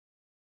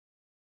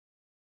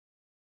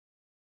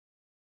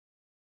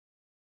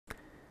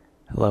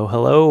Hello,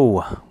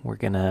 hello. We're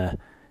gonna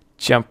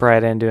jump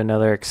right into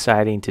another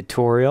exciting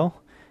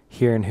tutorial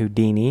here in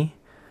Houdini.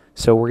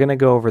 So we're gonna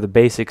go over the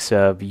basics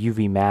of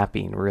UV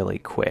mapping really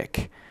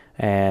quick.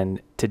 And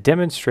to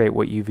demonstrate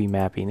what UV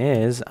mapping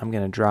is, I'm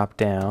gonna drop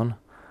down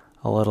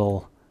a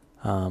little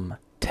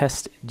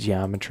test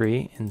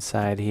geometry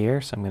inside here.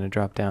 So I'm gonna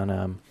drop down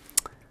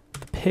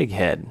the pig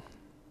head.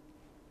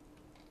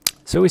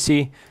 So we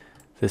see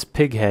this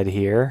pig head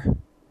here.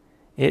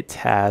 It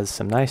has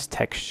some nice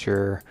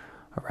texture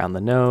around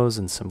the nose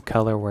and some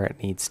color where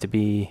it needs to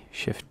be.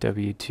 Shift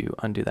W to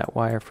undo that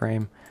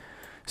wireframe.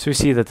 So we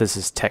see that this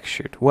is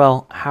textured.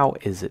 Well, how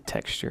is it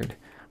textured?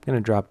 I'm going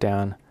to drop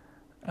down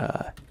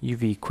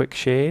UV quick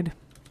shade,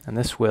 and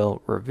this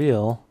will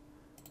reveal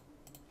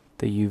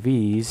the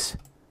UVs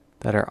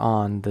that are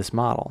on this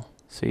model.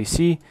 So you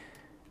see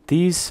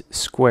these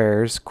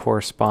squares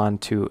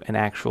correspond to an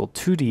actual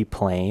 2D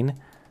plane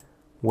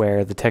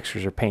where the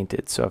textures are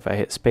painted. So if I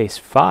hit space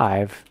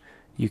 5,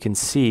 you can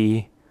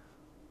see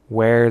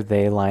where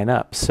they line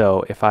up.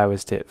 So if I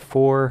was to hit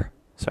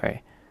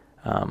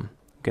I'm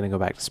going to go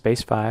back to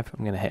space 5.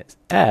 I'm going to hit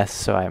S,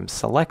 so I'm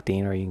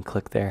selecting, or you can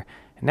click there,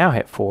 and now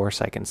hit 4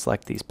 so I can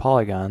select these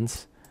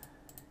polygons.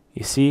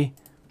 You see,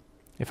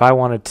 if I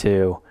wanted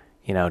to,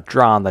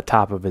 draw on the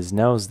top of his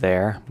nose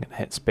there, I'm going to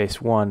hit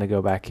space 1 to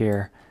go back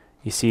here.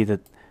 You see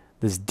that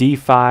this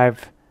D5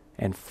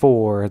 and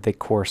 4, they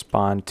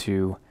correspond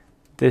to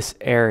this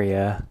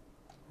area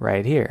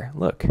right here.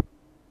 Look,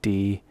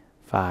 D5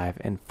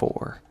 and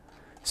 4.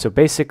 So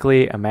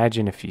basically,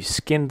 imagine if you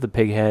skinned the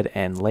pig head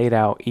and laid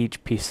out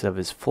each piece of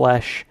his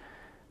flesh.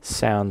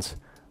 Sounds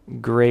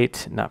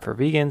great, not for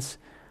vegans,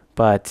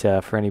 but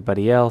for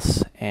anybody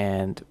else,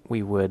 and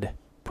we would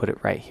put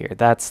it right here.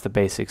 That's the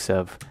basics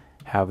of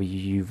how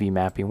UV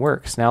mapping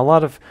works. Now, a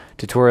lot of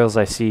tutorials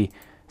I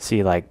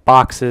see like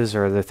boxes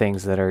or other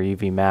things that are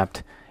UV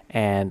mapped,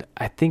 and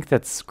I think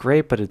that's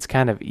great, but it's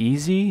kind of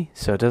easy,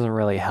 so it doesn't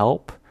really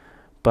help.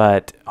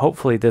 But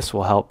hopefully this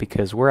will help,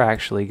 because we're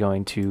actually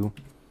going to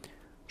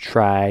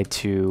try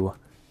to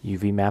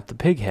UV map the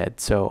pig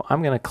head. So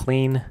I'm going to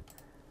clean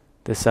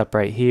this up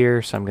right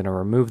here. So I'm going to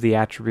remove the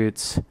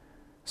attributes.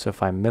 So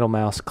if I middle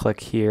mouse click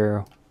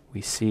here, we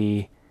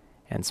see,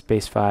 and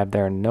space 5,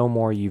 there are no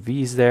more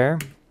UVs there.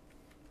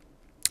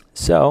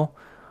 So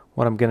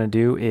what I'm going to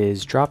do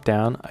is drop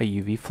down a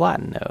UV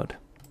flatten node.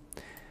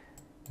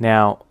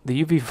 Now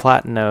the UV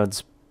flatten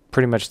node's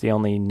pretty much the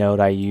only node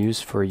I use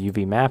for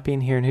UV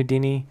mapping here in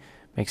Houdini.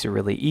 Makes it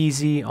really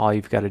easy. All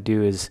you've got to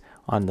do is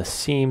on the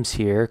seams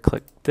here,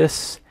 click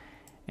this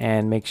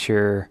and make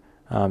sure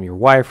your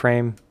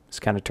wireframe is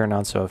kind of turned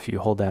on. So if you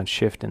hold down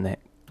Shift and the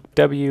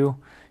W,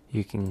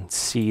 you can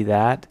see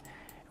that.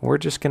 And we're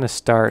just going to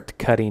start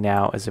cutting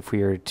out as if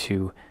we were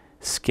to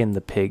skin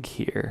the pig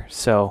here.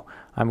 So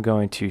I'm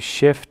going to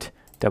Shift,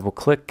 double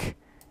click,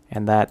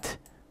 and that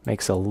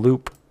makes a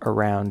loop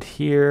around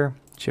here.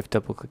 Shift,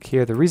 double click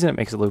here. The reason it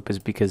makes a loop is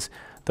because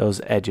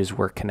those edges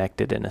were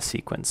connected in a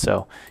sequence.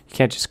 So you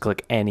can't just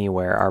click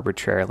anywhere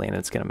arbitrarily and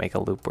it's going to make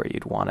a loop where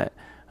you'd want it.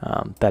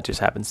 That just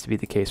happens to be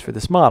the case for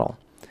this model.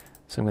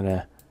 So I'm going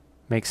to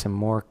make some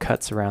more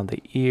cuts around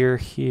the ear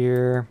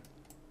here.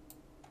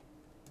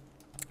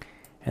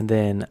 And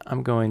then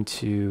I'm going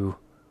to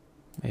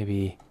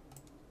maybe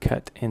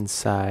cut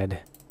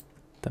inside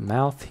the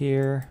mouth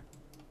here,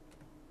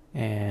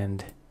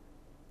 and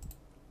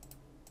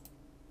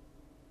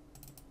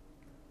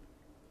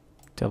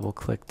double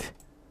clicked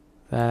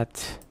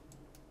that.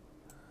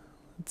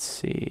 Let's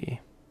see.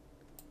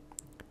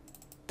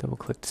 Double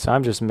clicked. So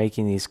I'm just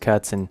making these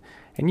cuts, and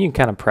you can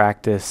kind of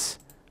practice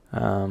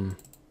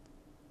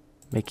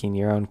making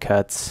your own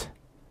cuts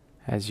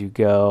as you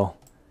go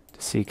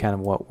to see kind of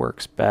what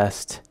works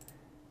best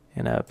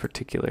in a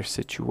particular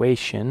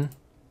situation.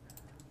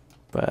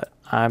 But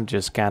I'm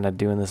just kind of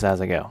doing this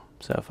as I go.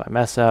 So if I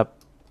mess up,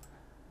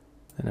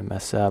 then I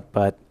mess up,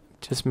 but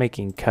just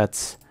making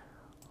cuts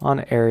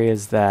on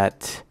areas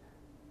that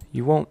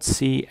you won't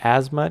see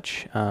as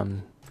much.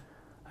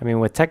 I mean,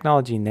 with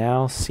technology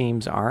now,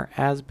 seams aren't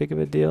as big of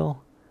a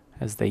deal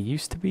as they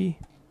used to be.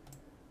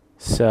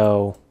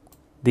 So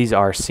these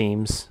are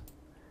seams,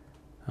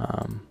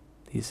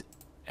 these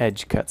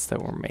edge cuts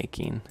that we're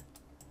making.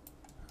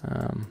 So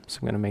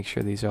I'm going to make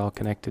sure these are all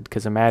connected,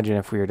 because imagine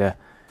if we were to,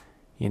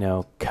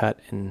 cut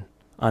and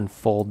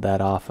unfold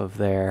that off of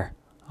there,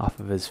 off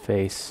of his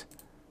face.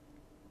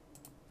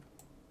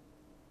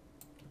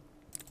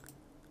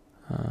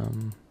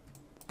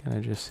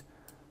 Gonna just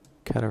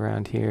cut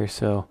around here.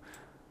 So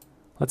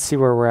let's see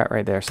where we're at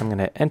right there. So I'm going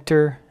to hit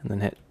enter and then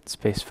hit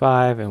space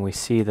 5, and we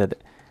see that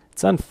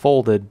it's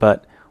unfolded,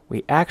 but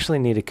we actually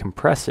need to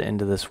compress it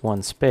into this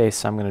one space.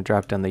 So I'm going to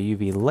drop down the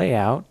UV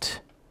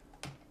layout,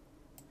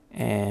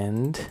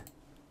 and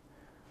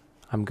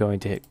I'm going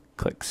to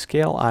click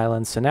scale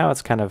island. So now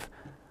it's kind of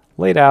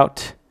laid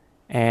out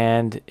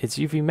and it's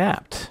UV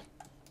mapped.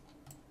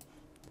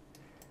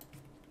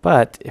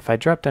 But if I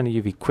drop down to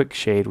UV quick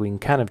shade, we can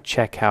kind of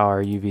check how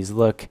our UVs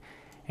look,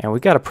 and we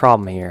got a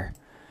problem here.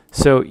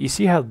 So you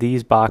see how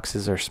these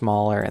boxes are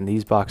smaller and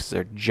these boxes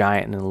are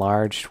giant and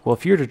enlarged? Well,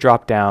 if you were to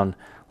drop down,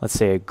 let's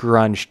say, a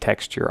grunge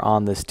texture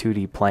on this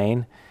 2D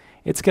plane,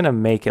 it's going to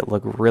make it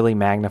look really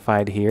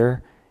magnified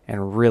here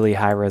and really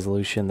high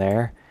resolution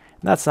there.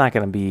 And that's not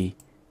going to be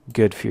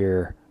good for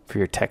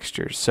your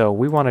textures. So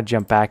we want to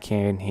jump back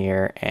in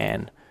here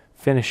and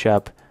finish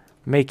up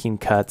making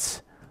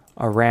cuts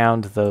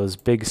around those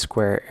big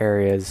square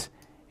areas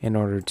in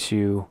order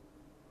to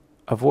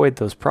avoid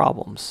those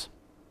problems.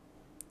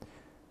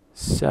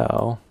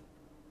 So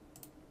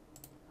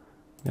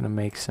I'm going to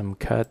make some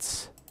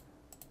cuts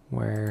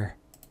where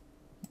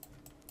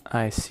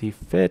I see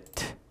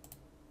fit.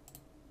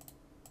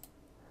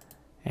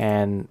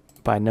 And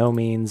by no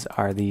means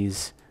are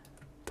these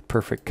the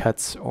perfect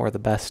cuts or the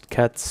best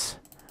cuts.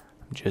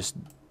 I'm just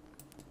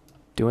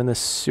doing this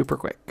super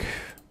quick.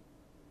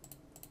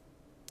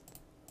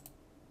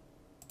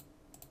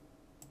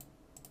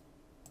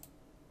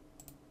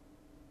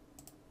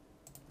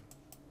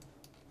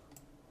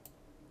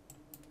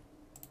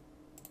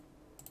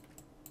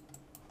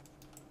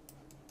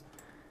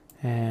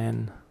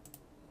 And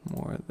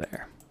more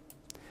there.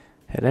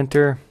 Hit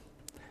enter,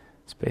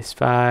 space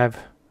 5,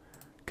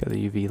 go to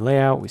the UV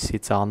layout, we see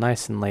it's all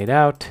nice and laid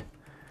out.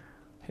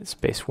 Hit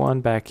space 1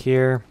 back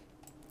here.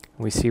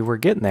 We see we're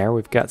getting there.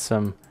 We've got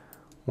some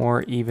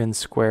more even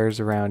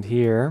squares around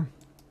here.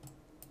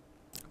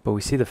 But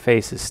we see the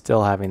face is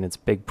still having its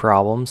big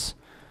problems.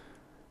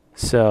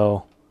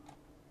 So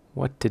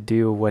what to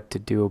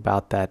do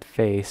about that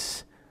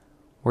face?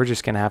 We're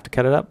just going to have to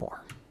cut it up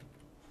more.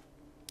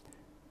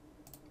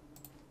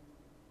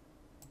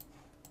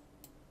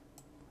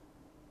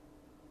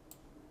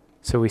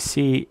 So we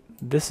see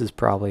this is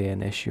probably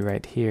an issue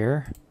right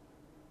here.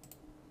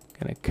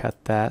 Gonna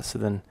cut that so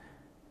then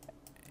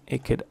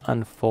it could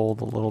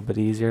unfold a little bit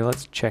easier.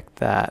 Let's check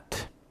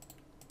that.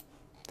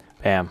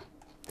 Bam.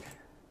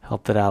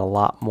 Helped it out a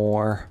lot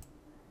more.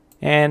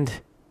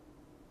 And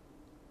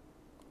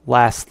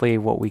lastly,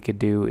 what we could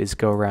do is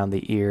go around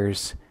the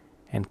ears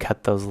and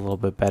cut those a little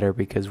bit better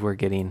because we're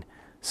getting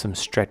some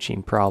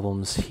stretching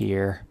problems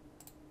here.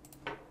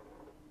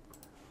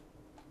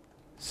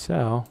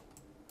 So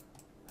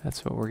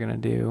that's what we're going to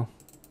do.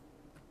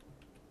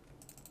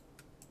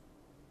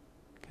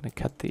 Going to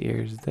cut the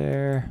ears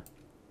there.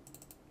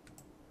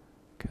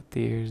 Cut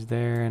the ears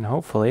there, and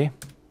hopefully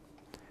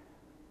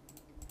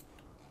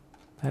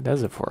that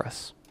does it for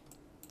us.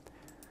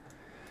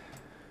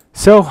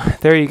 So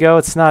there you go.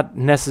 It's not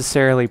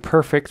necessarily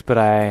perfect, but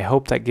I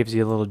hope that gives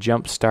you a little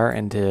jump start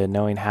into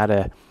knowing how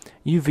to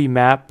UV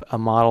map a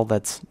model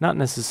that's not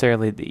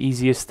necessarily the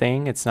easiest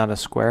thing. It's not a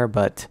square,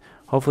 but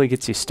hopefully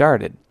gets you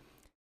started.